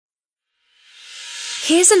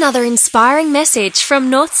Here's another inspiring message from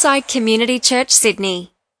Northside Community Church,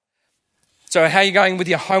 Sydney. So how are you going with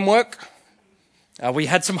your homework? We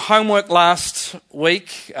had some homework last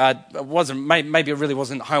week. Maybe it really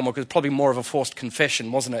wasn't homework. It was probably more of a forced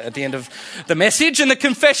confession, wasn't it, at the end of the message? And the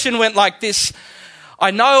confession went like this: I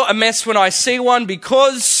know a mess when I see one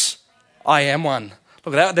because I am one.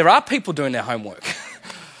 Look at that. There are people doing their homework.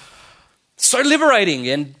 So liberating.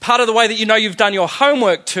 And part of the way that you know you've done your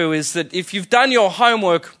homework too is that if you've done your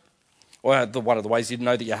homework, or one of the ways you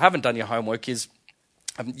know that you haven't done your homework is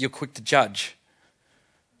you're quick to judge.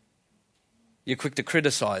 You're quick to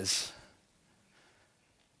criticize.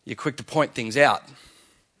 You're quick to point things out.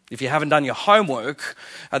 If you haven't done your homework,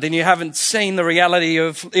 then you haven't seen the reality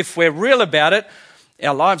of, if we're real about it,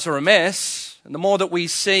 our lives are a mess. And the more that we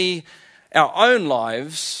see our own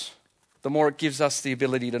lives, the more it gives us the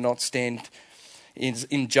ability to not stand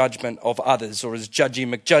in judgment of others, or as Judgy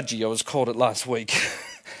McJudgy, I was called it last week.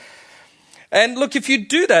 And look, if you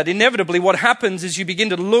do that, inevitably what happens is you begin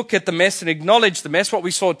to look at the mess and acknowledge the mess. What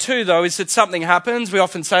we saw too, though, is that something happens. We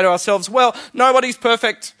often say to ourselves, well, nobody's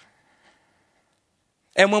perfect.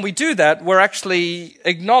 And when we do that, we're actually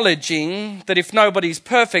acknowledging that if nobody's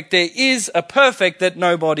perfect, there is a perfect that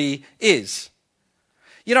nobody is.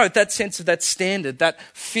 You know, that sense of that standard, that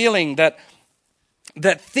feeling, that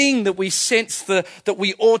thing that we sense that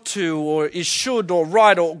we ought to, or is should, or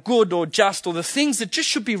right, or good, or just, or the things that just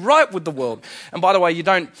should be right with the world. And by the way, you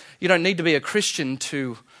don't need to be a Christian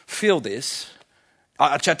to feel this.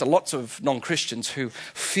 I chat to lots of non-Christians who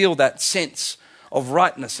feel that sense of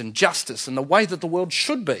rightness and justice and the way that the world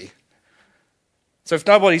should be. So if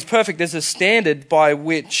nobody's perfect, there's a standard by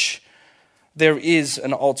which there is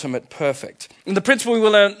an ultimate perfect. And the principle we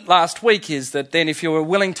learned last week is that then if you're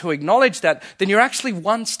willing to acknowledge that, then you're actually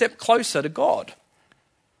one step closer to God.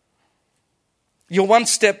 You're one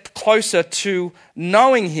step closer to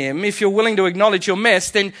knowing Him. If you're willing to acknowledge your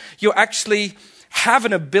mess, then you actually have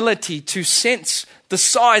an ability to sense the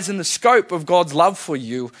size and the scope of God's love for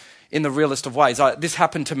you in the realest of ways. This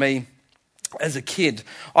happened to me as a kid.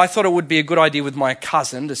 I thought it would be a good idea with my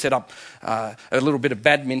cousin to set up a little bit of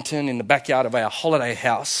badminton in the backyard of our holiday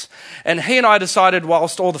house. And he and I decided,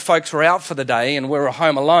 whilst all the folks were out for the day and we were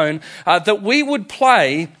home alone, that we would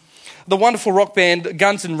play the wonderful rock band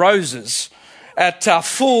Guns N' Roses at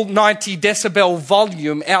full 90 decibel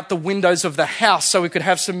volume out the windows of the house so we could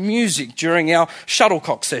have some music during our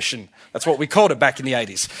shuttlecock session. That's what we called it back in the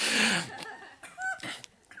 80s.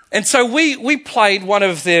 And so we played one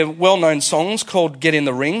of their well-known songs called Get in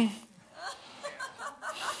the Ring.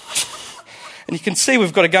 And you can see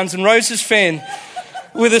we've got a Guns N' Roses fan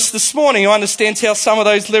with us this morning who understands how some of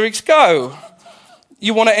those lyrics go.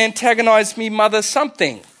 You want to antagonise me, mother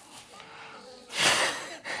something.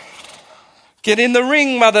 Get in the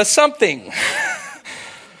ring, mother something.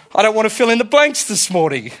 I don't want to fill in the blanks this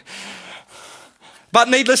morning. But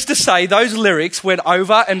needless to say, those lyrics went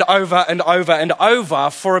over and over and over and over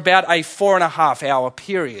for about a 4.5 hour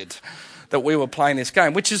period that we were playing this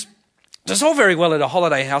game, which is just all very well at a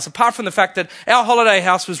holiday house, apart from the fact that our holiday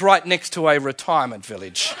house was right next to a retirement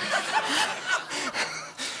village.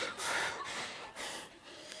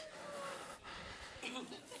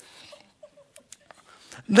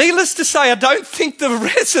 Needless to say, I don't think the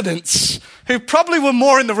residents, who probably were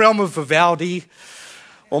more in the realm of Vivaldi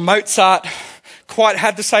or Mozart, quite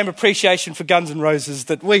had the same appreciation for Guns N' Roses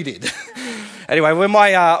that we did. Anyway, when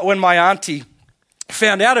my auntie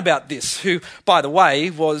found out about this, who, by the way,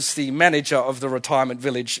 was the manager of the retirement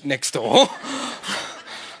village next door,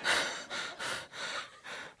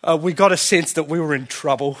 we got a sense that we were in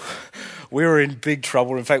trouble. We were in big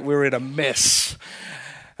trouble. In fact, we were in a mess.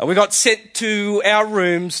 And we got sent to our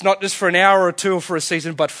rooms, not just for an hour or two or for a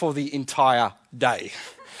season, but for the entire day.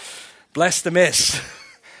 Bless the mess.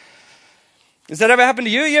 Has that ever happened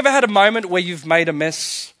to you? You ever had a moment where you've made a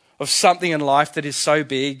mess of something in life that is so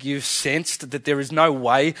big, you've sensed that there is no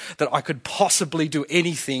way that I could possibly do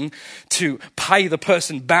anything to pay the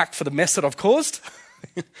person back for the mess that I've caused?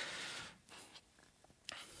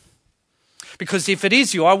 Because if it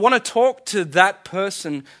is you, I want to talk to that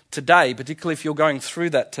person today, particularly if you're going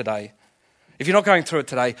through that today. If you're not going through it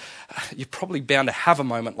today, you're probably bound to have a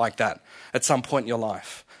moment like that at some point in your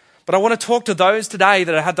life. But I want to talk to those today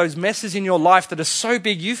that have had those messes in your life that are so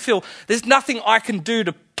big you feel there's nothing I can do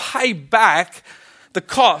to pay back the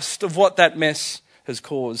cost of what that mess has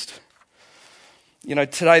caused. You know,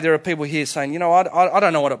 today there are people here saying, you know, I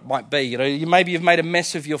don't know what it might be. You know, maybe you've made a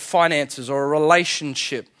mess of your finances or a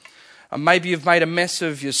relationship. Maybe you've made a mess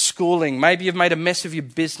of your schooling. Maybe you've made a mess of your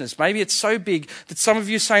business. Maybe it's so big that some of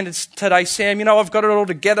you are saying today, Sam, I've got it all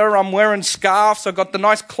together. I'm wearing scarves. I've got the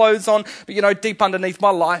nice clothes on. But, deep underneath, my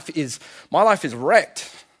life is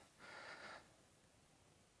wrecked.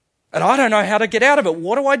 And I don't know how to get out of it.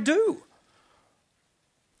 What do I do?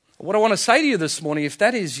 What I want to say to you this morning, if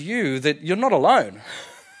that is you, that you're not alone.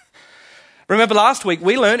 Remember last week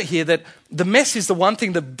we learned here that the mess is the one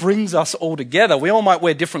thing that brings us all together. We all might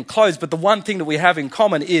wear different clothes, but the one thing that we have in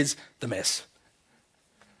common is the mess.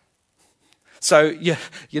 So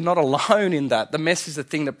you're not alone in that. The mess is the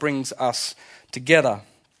thing that brings us together.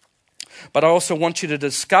 But I also want you to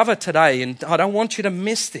discover today, and I don't want you to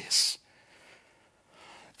miss this,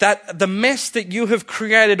 that the mess that you have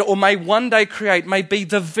created or may one day create may be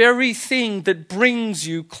the very thing that brings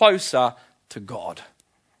you closer to God.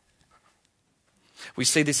 We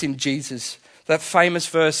see this in Jesus, that famous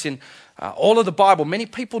verse in all of the Bible. Many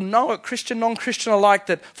people know it, Christian, non-Christian alike,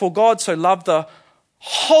 that for God so loved the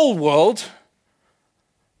whole world.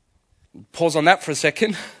 Pause on that for a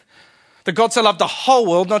second. That God so loved the whole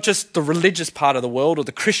world, not just the religious part of the world or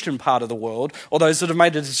the Christian part of the world, or those that have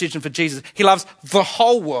made a decision for Jesus. He loves the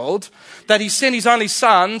whole world, that he sent his only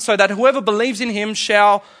son so that whoever believes in him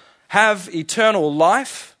shall have eternal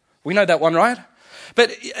life. We know that one, right?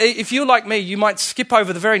 But if you're like me, you might skip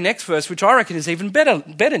over the very next verse, which I reckon is even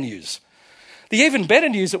better news. The even better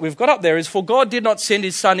news that we've got up there is, for God did not send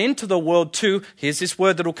his son into the world to, here's this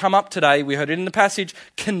word that will come up today, we heard it in the passage,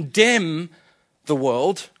 condemn the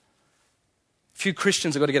world. Few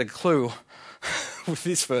Christians have got to get a clue with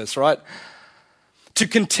this verse, right? To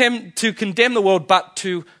condemn the world, but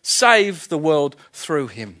to save the world through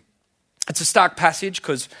him. It's a stark passage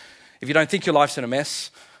because if you don't think your life's in a mess,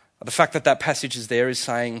 the fact that passage is there is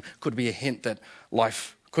saying, could be a hint that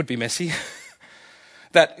life could be messy.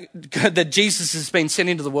 that Jesus has been sent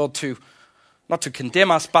into the world to, not to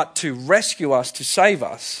condemn us, but to rescue us, to save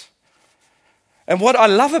us. And what I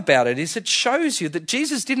love about it is it shows you that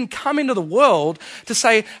Jesus didn't come into the world to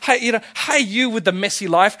say, hey, you with the messy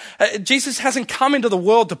life. Jesus hasn't come into the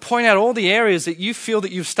world to point out all the areas that you feel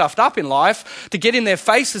that you've stuffed up in life, to get in their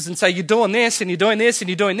faces and say, you're doing this and you're doing this and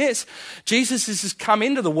you're doing this. Jesus has come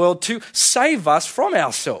into the world to save us from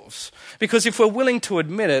ourselves. Because if we're willing to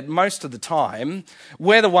admit it, most of the time,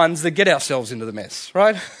 we're the ones that get ourselves into the mess,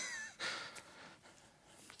 right?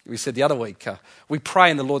 We said the other week, we pray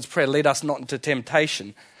in the Lord's Prayer, lead us not into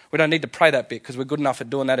temptation. We don't need to pray that bit because we're good enough at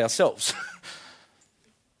doing that ourselves.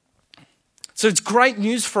 So it's great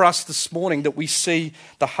news for us this morning that we see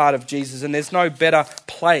the heart of Jesus, and there's no better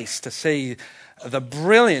place to see the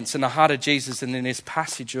brilliance in the heart of Jesus than in this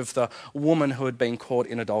passage of the woman who had been caught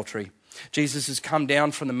in adultery. Jesus has come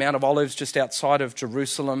down from the Mount of Olives just outside of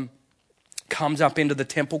Jerusalem, comes up into the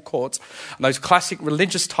temple courts, and those classic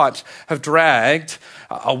religious types have dragged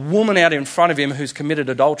a woman out in front of him who's committed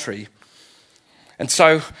adultery. And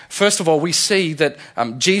so, first of all, we see that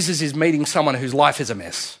Jesus is meeting someone whose life is a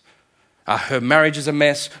mess. Her marriage is a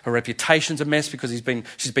mess, her reputation's a mess because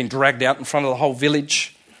she's been dragged out in front of the whole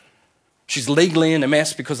village. She's legally in a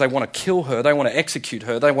mess because they want to kill her, they want to execute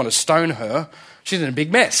her, they want to stone her. She's in a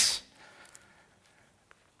big mess.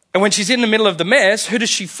 And when she's in the middle of the mess, who does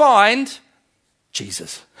she find?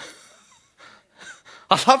 Jesus.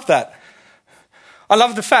 I love that. I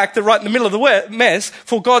love the fact that right in the middle of the mess,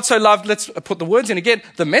 for God so loved, let's put the words in again,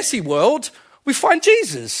 the messy world, we find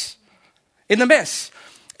Jesus in the mess.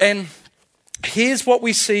 And here's what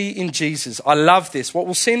we see in Jesus. I love this. What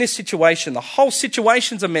we'll see in this situation, the whole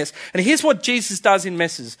situation's a mess. And here's what Jesus does in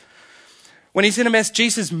messes. When he's in a mess,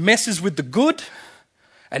 Jesus messes with the good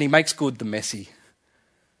and he makes good the messy.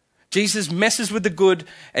 Jesus messes with the good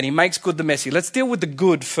and he makes good the messy. Let's deal with the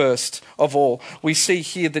good first of all. We see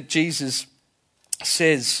here that Jesus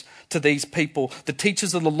says to these people, the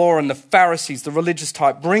teachers of the law and the Pharisees, the religious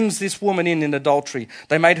type, brings this woman in adultery.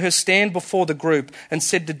 They made her stand before the group and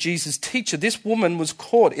said to Jesus, "Teacher, this woman was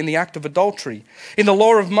caught in the act of adultery. In the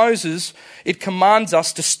law of Moses, it commands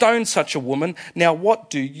us to stone such a woman. Now what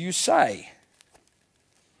do you say?"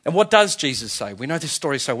 And what does Jesus say? We know this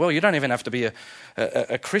story so well. You don't even have to be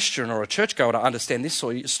a Christian or a churchgoer to understand this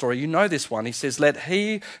story. You know this one. He says, "Let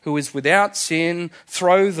he who is without sin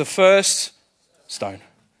throw the first stone."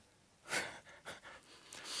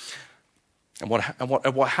 And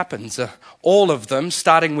what happens? All of them,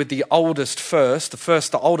 starting with the oldest first,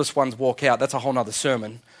 the oldest ones walk out. That's a whole other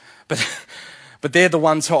sermon. But they're the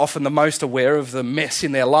ones who are often the most aware of the mess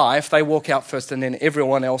in their life. They walk out first and then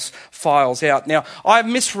everyone else files out. Now, I've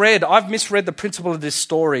misread the principle of this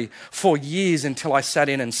story for years until I sat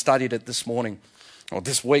in and studied it this morning. or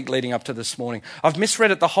this week leading up to this morning. I've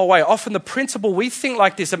misread it the whole way. Often the principle, we think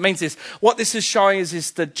like this, it means this. What this is showing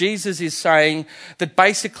is that Jesus is saying that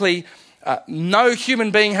basically no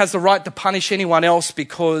human being has the right to punish anyone else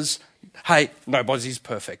because, hey, nobody's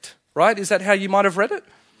perfect, right? Is that how you might have read it?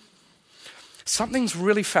 Something's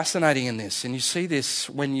really fascinating in this, and you see this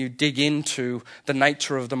when you dig into the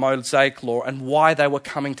nature of the Mosaic law and why they were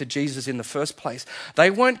coming to Jesus in the first place.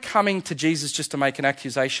 They weren't coming to Jesus just to make an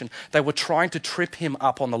accusation. They were trying to trip him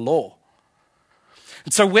up on the law.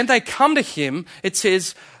 And so when they come to him, it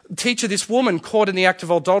says, teacher, this woman caught in the act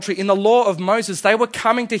of adultery, in the law of Moses, they were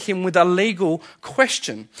coming to him with a legal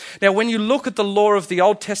question. Now, when you look at the law of the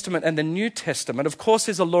Old Testament and the New Testament, of course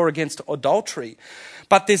there's a law against adultery,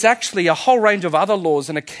 but there's actually a whole range of other laws,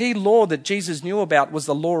 and a key law that Jesus knew about was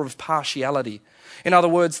the law of partiality. In other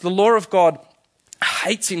words, the law of God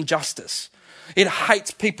hates injustice. It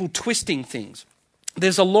hates people twisting things.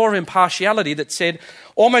 There's a law of impartiality that said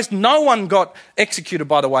almost no one got executed,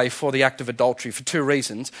 by the way, for the act of adultery for two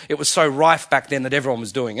reasons. It was so rife back then that everyone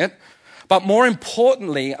was doing it. But more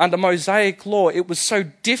importantly, under Mosaic law, it was so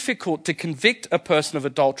difficult to convict a person of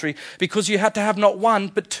adultery because you had to have not one,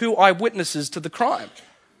 but two eyewitnesses to the crime.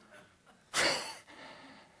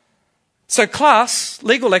 So class,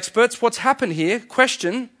 legal experts, what's happened here?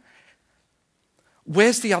 Question,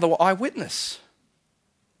 where's the other eyewitness?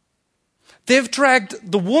 They've dragged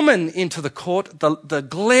the woman into the court. The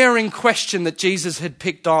glaring question that Jesus had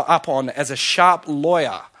picked up on as a sharp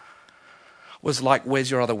lawyer was like, where's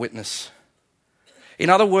your other witness? In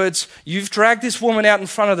other words, you've dragged this woman out in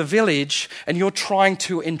front of the village and you're trying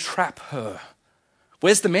to entrap her.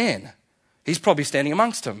 Where's the man? He's probably standing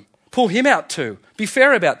amongst them. Pull him out too. Be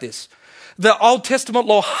fair about this. The Old Testament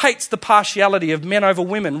law hates the partiality of men over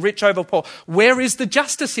women, rich over poor. Where is the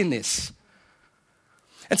justice in this?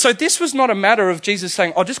 And so this was not a matter of Jesus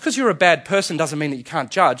saying, oh, just because you're a bad person doesn't mean that you can't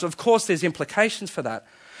judge. Of course, there's implications for that.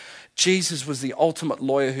 Jesus was the ultimate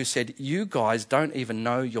lawyer who said, you guys don't even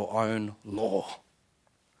know your own law.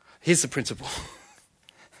 Here's the principle.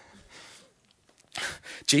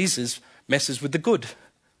 Jesus messes with the good.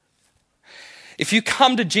 If you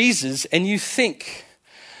come to Jesus and you think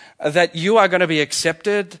that you are going to be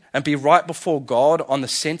accepted and be right before God on the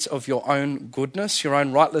sense of your own goodness, your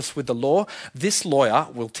own rightness with the law, this lawyer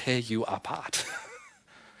will tear you apart.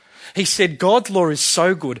 He said God's law is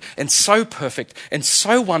so good and so perfect and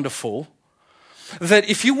so wonderful that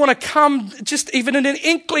if you want to come just even in an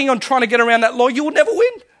inkling on trying to get around that law, you will never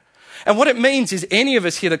win. And what it means is any of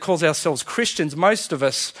us here that calls ourselves Christians, most of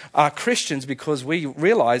us are Christians because we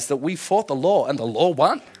realize that we fought the law and the law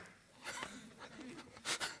won.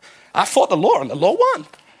 I fought the law and the law won.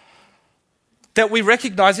 That we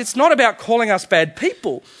recognize it's not about calling us bad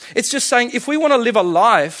people. It's just saying if we want to live a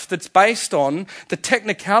life that's based on the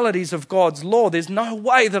technicalities of God's law, there's no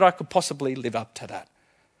way that I could possibly live up to that.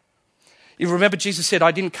 You remember Jesus said,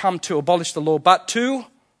 I didn't come to abolish the law, but to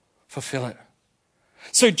fulfill it.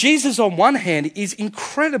 So Jesus, on one hand, is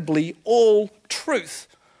incredibly all truth.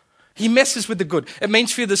 He messes with the good. It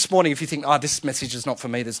means for you this morning, if you think, this message is not for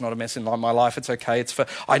me, there's not a mess in my life, it's okay.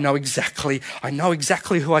 I know exactly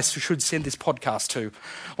who I should send this podcast to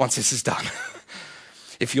once this is done.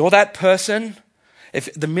 If you're that person,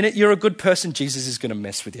 if the minute you're a good person, Jesus is going to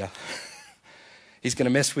mess with you. He's going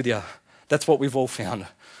to mess with you. That's what we've all found.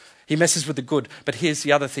 He messes with the good, but here's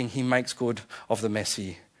the other thing, he makes good of the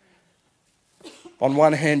messy. On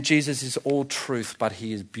one hand, Jesus is all truth, but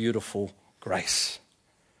he is beautiful grace.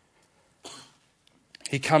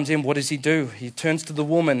 He comes in, what does he do? He turns to the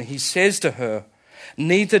woman, he says to her,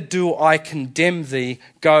 neither do I condemn thee,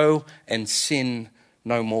 go and sin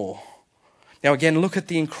no more. Now again, look at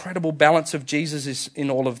the incredible balance of Jesus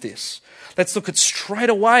in all of this. Let's look at straight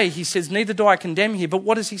away, he says, neither do I condemn you, but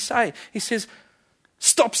what does he say? He says,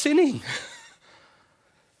 stop sinning.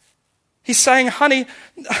 He's saying, honey,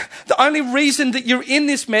 the only reason that you're in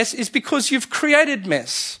this mess is because you've created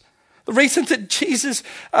mess. The reason that Jesus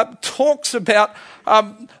talks about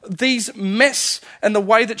these mess and the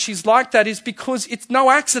way that she's like that is because it's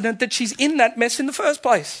no accident that she's in that mess in the first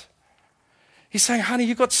place. He's saying, honey,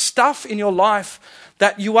 you've got stuff in your life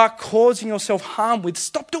that you are causing yourself harm with.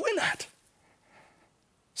 Stop doing that.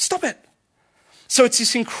 Stop it. So it's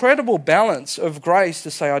this incredible balance of grace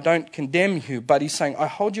to say, I don't condemn you, but he's saying, I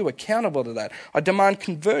hold you accountable to that. I demand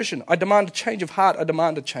conversion. I demand a change of heart. I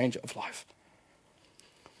demand a change of life.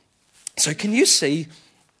 So can you see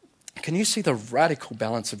the radical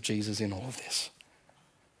balance of Jesus in all of this?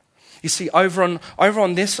 You see, over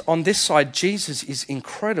on this side, Jesus is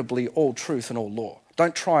incredibly all truth and all law.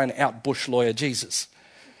 Don't try and out-bush lawyer Jesus.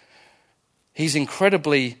 He's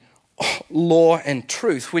incredibly law and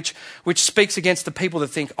truth, which speaks against the people that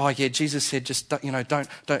think, oh yeah, Jesus said just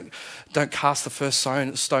don't cast the first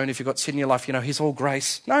stone if you've got sin in your life. He's all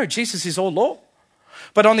grace. No, Jesus is all law.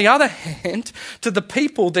 But on the other hand, to the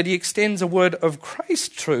people that he extends a word of grace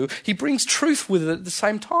to, he brings truth with it at the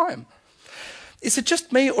same time. Is it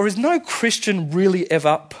just me, or is no Christian really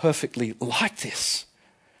ever perfectly like this?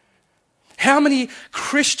 How many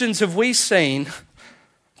Christians have we seen,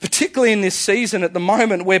 particularly in this season at the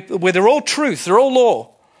moment, where they're all truth, they're all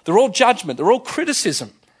law, they're all judgment, they're all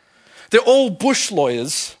criticism, they're all bush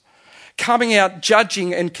lawyers coming out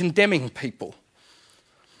judging and condemning people.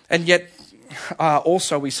 And yet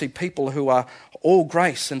also we see people who are all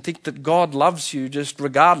grace and think that God loves you just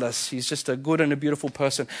regardless. He's just a good and a beautiful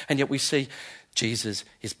person. And yet we see Jesus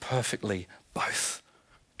is perfectly both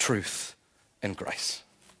truth and grace.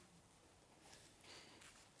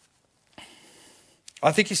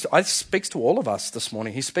 I think he speaks to all of us this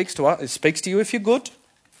morning. He speaks to us. He speaks to you if you're good.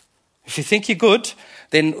 If you think you're good,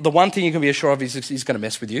 then the one thing you can be assured of is he's going to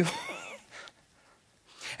mess with you.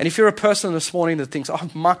 And if you're a person this morning that thinks,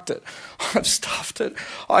 I've mucked it, I've stuffed it,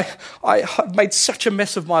 I've made such a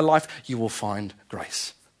mess of my life, you will find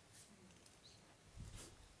grace.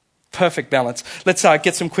 Perfect balance. Let's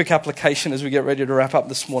get some quick application as we get ready to wrap up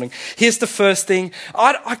this morning. Here's the first thing.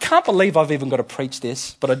 I can't believe I've even got to preach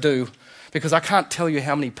this, but I do. Because I can't tell you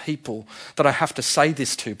how many people that I have to say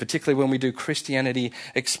this to, particularly when we do Christianity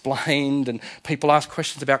Explained and people ask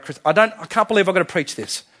questions about Christianity. I can't believe I've got to preach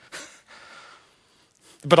this.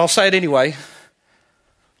 But I'll say it anyway.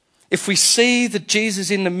 If we see that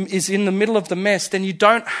Jesus is in the middle of the mess, then you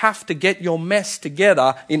don't have to get your mess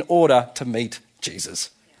together in order to meet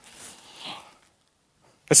Jesus.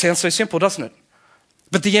 It sounds so simple, doesn't it?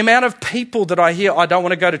 But the amount of people that I hear, I don't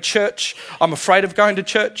want to go to church, I'm afraid of going to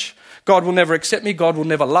church, God will never accept me, God will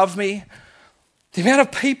never love me. The amount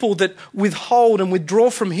of people that withhold and withdraw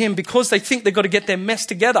from him because they think they've got to get their mess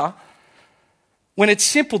together, when it's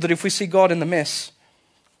simple that if we see God in the mess,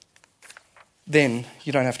 then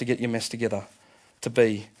you don't have to get your mess together to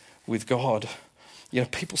be with God.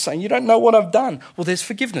 People saying, you don't know what I've done. Well, there's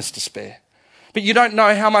forgiveness to spare. But you don't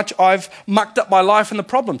know how much I've mucked up my life and the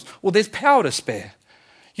problems. Well, there's power to spare.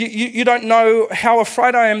 You don't know how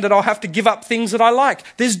afraid I am that I'll have to give up things that I like.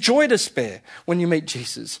 There's joy to spare when you meet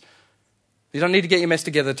Jesus. You don't need to get your mess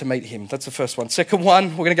together to meet him. That's the first one. Second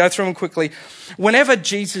one, we're going to go through them quickly. Whenever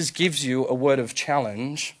Jesus gives you a word of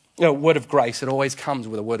challenge, a word of grace, it always comes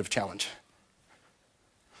with a word of challenge.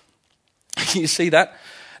 You see that?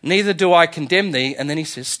 Neither do I condemn thee. And then he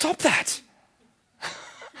says, stop that.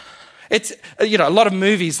 It's, a lot of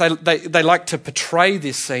movies, they like to portray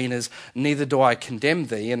this scene as neither do I condemn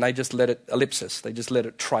thee, and they just let it, ellipsis, they just let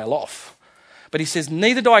it trail off. But he says,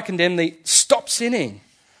 neither do I condemn thee, stop sinning.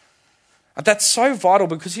 And that's so vital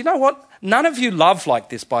because you know what? None of you love like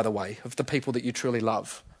this, by the way, of the people that you truly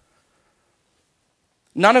love.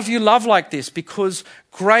 None of you love like this because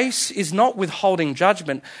grace is not withholding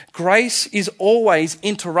judgment. Grace is always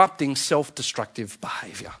interrupting self-destructive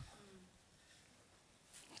behaviour.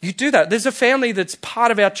 You do that. There's a family that's part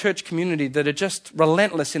of our church community that are just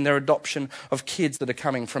relentless in their adoption of kids that are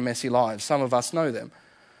coming from messy lives. Some of us know them.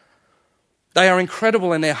 They are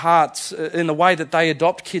incredible in their hearts in the way that they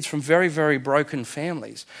adopt kids from very, very broken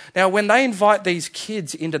families. Now, when they invite these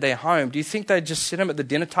kids into their home, do you think they just sit them at the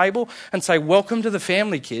dinner table and say, welcome to the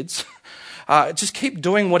family, kids. Just keep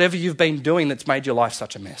doing whatever you've been doing that's made your life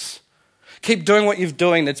such a mess. Keep doing what you're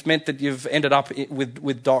doing that's meant that you've ended up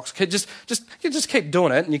with docs. Just keep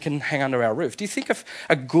doing it and you can hang under our roof. Do you think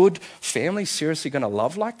a good family is seriously going to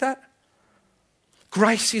love like that?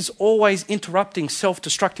 Grace is always interrupting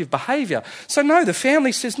self-destructive behaviour. So no, the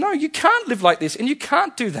family says, no, you can't live like this and you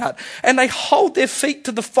can't do that. And they hold their feet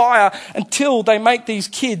to the fire until they make these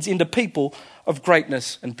kids into people of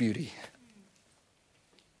greatness and beauty.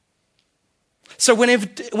 So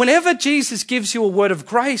whenever Jesus gives you a word of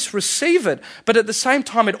grace, receive it. But at the same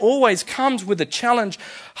time, it always comes with a challenge.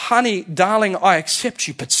 Honey, darling, I accept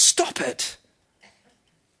you, but stop it.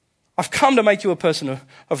 I've come to make you a person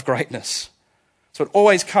of greatness. So it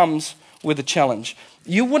always comes with a challenge.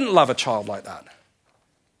 You wouldn't love a child like that.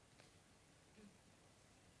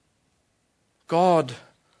 God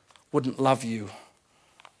wouldn't love you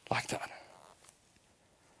like that.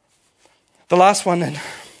 The last one, and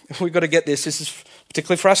we've got to get this. This is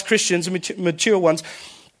particularly for us Christians and mature ones.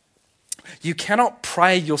 You cannot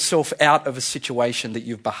pray yourself out of a situation that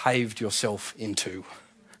you've behaved yourself into.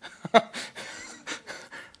 Wow.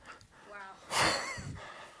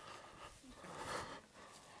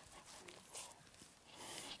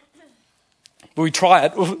 We try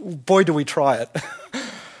it. Boy, do we try it.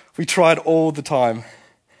 We try it all the time.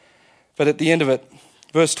 But at the end of it,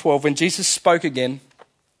 verse 12, when Jesus spoke again,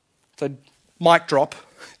 so mic drop,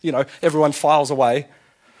 everyone files away.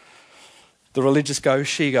 The religious go,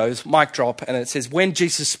 she goes, mic drop, and it says, when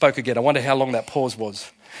Jesus spoke again. I wonder how long that pause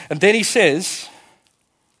was. And then he says,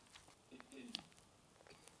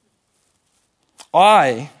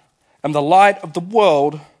 I am the light of the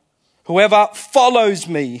world. Whoever follows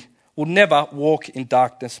me will never walk in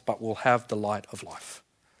darkness, but will have the light of life.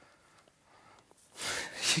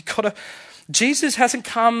 Jesus hasn't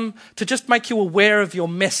come to just make you aware of your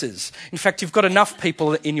messes. In fact, you've got enough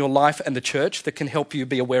people in your life and the church that can help you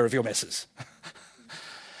be aware of your messes.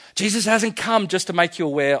 Jesus hasn't come just to make you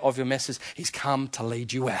aware of your messes. He's come to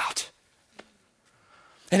lead you out.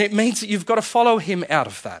 And it means that you've got to follow him out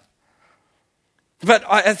of that. But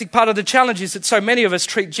I think part of the challenge is that so many of us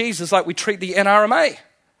treat Jesus like we treat the NRMA.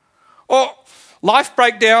 Or life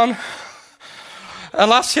breakdown. And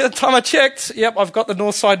last time I checked, I've got the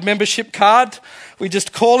Northside membership card. We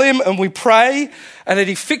just call him and we pray, and then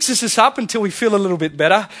he fixes us up until we feel a little bit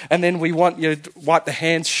better. And then we want you to wipe the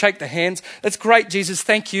hands, shake the hands. That's great, Jesus.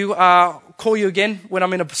 Thank you. Call you again when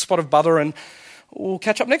I'm in a spot of bother, and we'll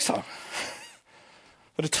catch up next time.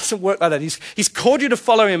 But it doesn't work like that. He's called you to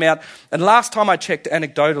follow him out. And last time I checked,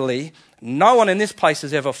 anecdotally, no one in this place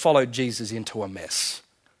has ever followed Jesus into a mess.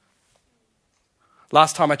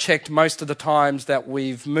 Last time I checked, most of the times that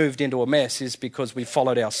we've moved into a mess is because we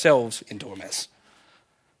followed ourselves into a mess.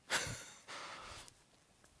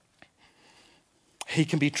 He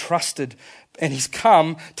can be trusted, and he's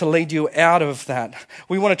come to lead you out of that.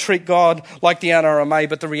 We want to treat God like the NRMA,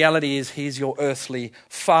 but the reality is he's your earthly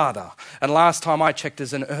father. And last time I checked,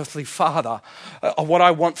 as an earthly father, what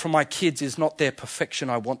I want from my kids is not their perfection,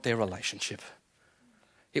 I want their relationship.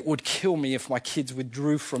 It would kill me if my kids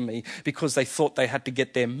withdrew from me because they thought they had to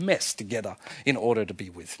get their mess together in order to be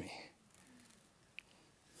with me.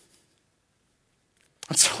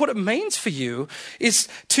 And so what it means for you is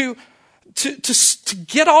to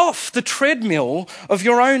get off the treadmill of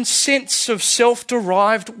your own sense of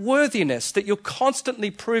self-derived worthiness, that you're constantly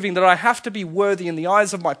proving that I have to be worthy in the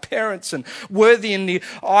eyes of my parents and worthy in the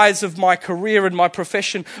eyes of my career and my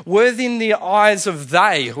profession, worthy in the eyes of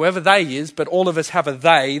they, whoever they is, but all of us have a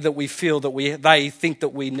they that we feel that they think that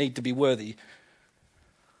we need to be worthy.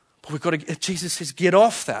 But Jesus says, get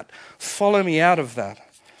off that. Follow me out of that.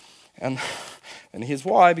 And here's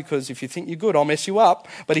why, because if you think you're good, I'll mess you up.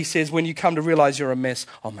 But he says, when you come to realize you're a mess,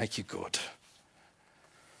 I'll make you good.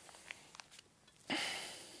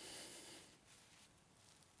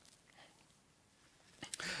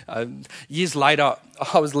 Years later,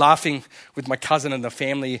 I was laughing with my cousin and the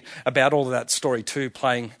family about all of that story too,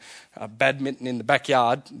 playing badminton in the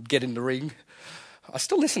backyard, get in the ring. I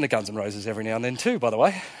still listen to Guns N' Roses every now and then too, by the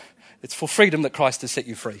way. It's for freedom that Christ has set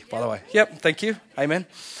you free, by the way. Yep, thank you. Amen.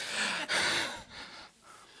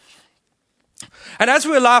 And as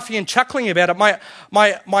we were laughing and chuckling about it,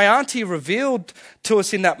 my auntie revealed to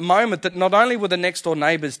us in that moment that not only were the next door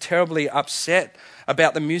neighbours terribly upset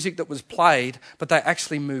about the music that was played, but they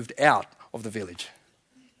actually moved out of the village.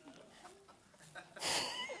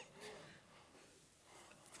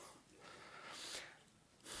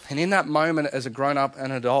 And in that moment, as a grown-up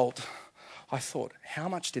and adult, I thought, how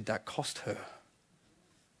much did that cost her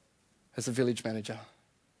as a village manager?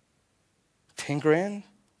 10 grand?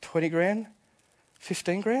 20 grand?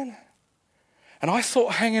 15 grand? And I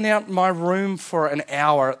thought hanging out in my room for an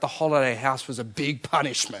hour at the holiday house was a big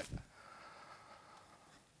punishment.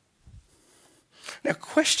 Now,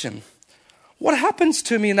 question, what happens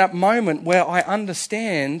to me in that moment where I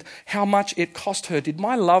understand how much it cost her? Did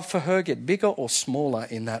my love for her get bigger or smaller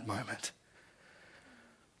in that moment?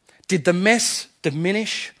 Did the mess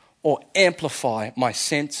diminish or amplify my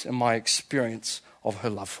sense and my experience of her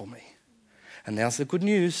love for me? And now's the good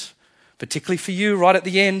news, particularly for you right at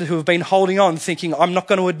the end who have been holding on thinking, I'm not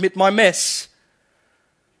going to admit my mess.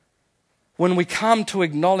 When we come to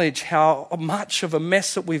acknowledge how much of a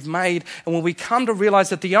mess that we've made, and when we come to realize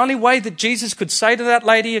that the only way that Jesus could say to that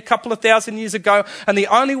lady a couple of thousand years ago, and the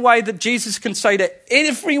only way that Jesus can say to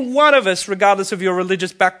every one of us, regardless of your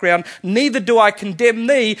religious background, neither do I condemn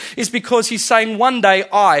thee, is because he's saying one day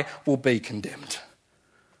I will be condemned.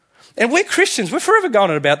 And we're Christians, we're forever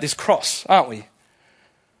going on about this cross, aren't we?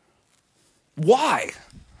 Why?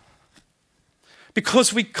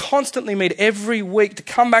 Because we constantly meet every week to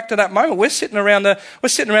come back to that moment. We're sitting around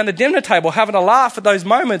the dinner table having a laugh at those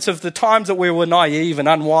moments of the times that we were naive and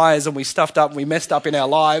unwise and we stuffed up and we messed up in our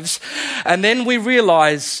lives. And then we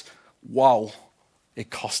realize, wow, it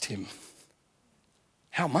cost him.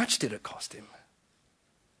 How much did it cost him?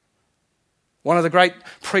 One of the great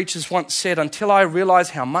preachers once said, until I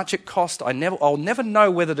realize how much it cost, I'll never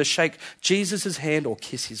know whether to shake Jesus' hand or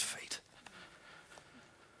kiss his feet.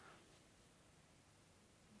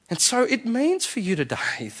 And so it means for you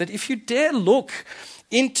today that if you dare look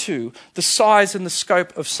into the size and the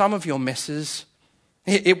scope of some of your messes,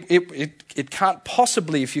 it can't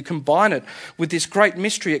possibly, if you combine it with this great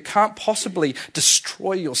mystery, it can't possibly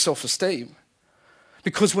destroy your self-esteem.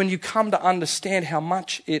 Because when you come to understand how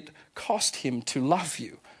much it cost him to love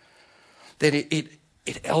you, then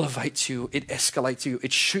it elevates you, it escalates you,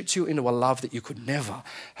 it shoots you into a love that you could never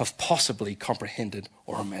have possibly comprehended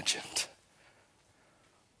or imagined.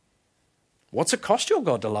 What's it cost your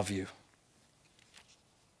God to love you?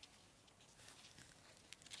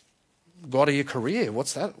 God of your career,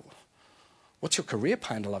 what's that? What's your career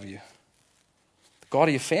paying to love you? The God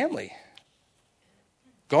of your family?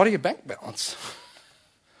 God of your bank balance?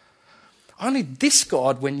 Only this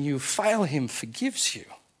God, when you fail him, forgives you.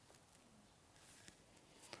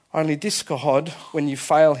 Only this God, when you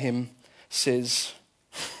fail him, says,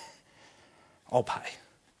 I'll pay.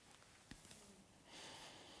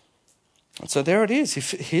 And so there it is.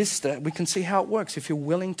 We can see how it works. If you're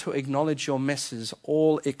willing to acknowledge your messes,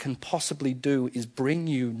 all it can possibly do is bring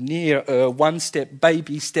you near one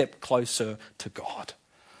baby step closer to God.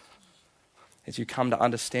 As you come to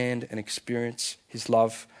understand and experience his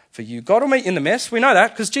love for you. God will meet you in the mess. We know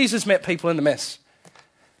that because Jesus met people in the mess.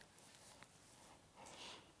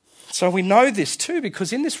 So we know this too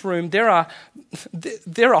because in this room there are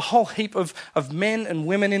a whole heap of men and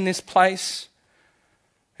women in this place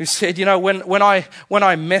who said, you know, when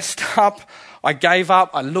I messed up, I gave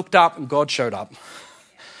up, I looked up and God showed up.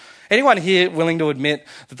 Anyone here willing to admit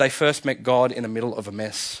that they first met God in the middle of a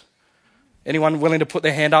mess? Anyone willing to put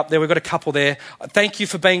their hand up there? We've got a couple there. Thank you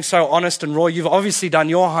for being so honest and raw. You've obviously done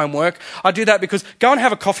your homework. I do that because go and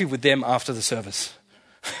have a coffee with them after the service.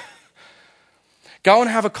 Go and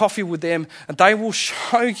have a coffee with them and they will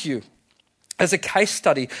show you as a case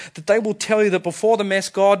study that they will tell you that before the mess,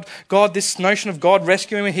 God, this notion of God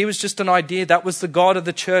rescuing me, he was just an idea. That was the God of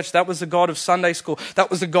the church. That was the God of Sunday school. That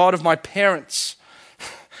was the God of my parents.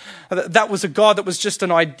 That was a God that was just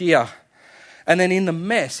an idea. And then in the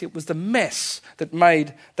mess, it was the mess that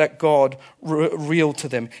made that God real to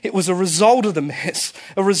them. It was a result of the mess,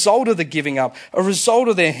 a result of the giving up, a result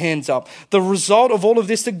of their hands up, the result of all of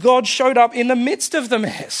this that God showed up in the midst of the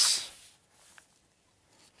mess.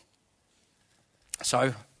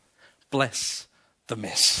 So, bless the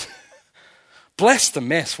mess. Bless the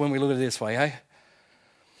mess when we look at it this way, eh?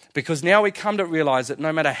 Because now we come to realize that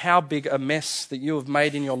no matter how big a mess that you have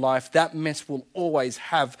made in your life, that mess will always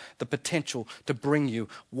have the potential to bring you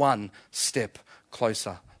one step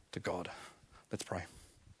closer to God. Let's pray.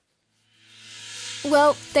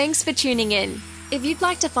 Well, thanks for tuning in. If you'd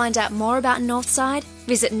like to find out more about Northside,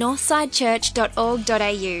 visit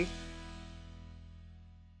northsidechurch.org.au.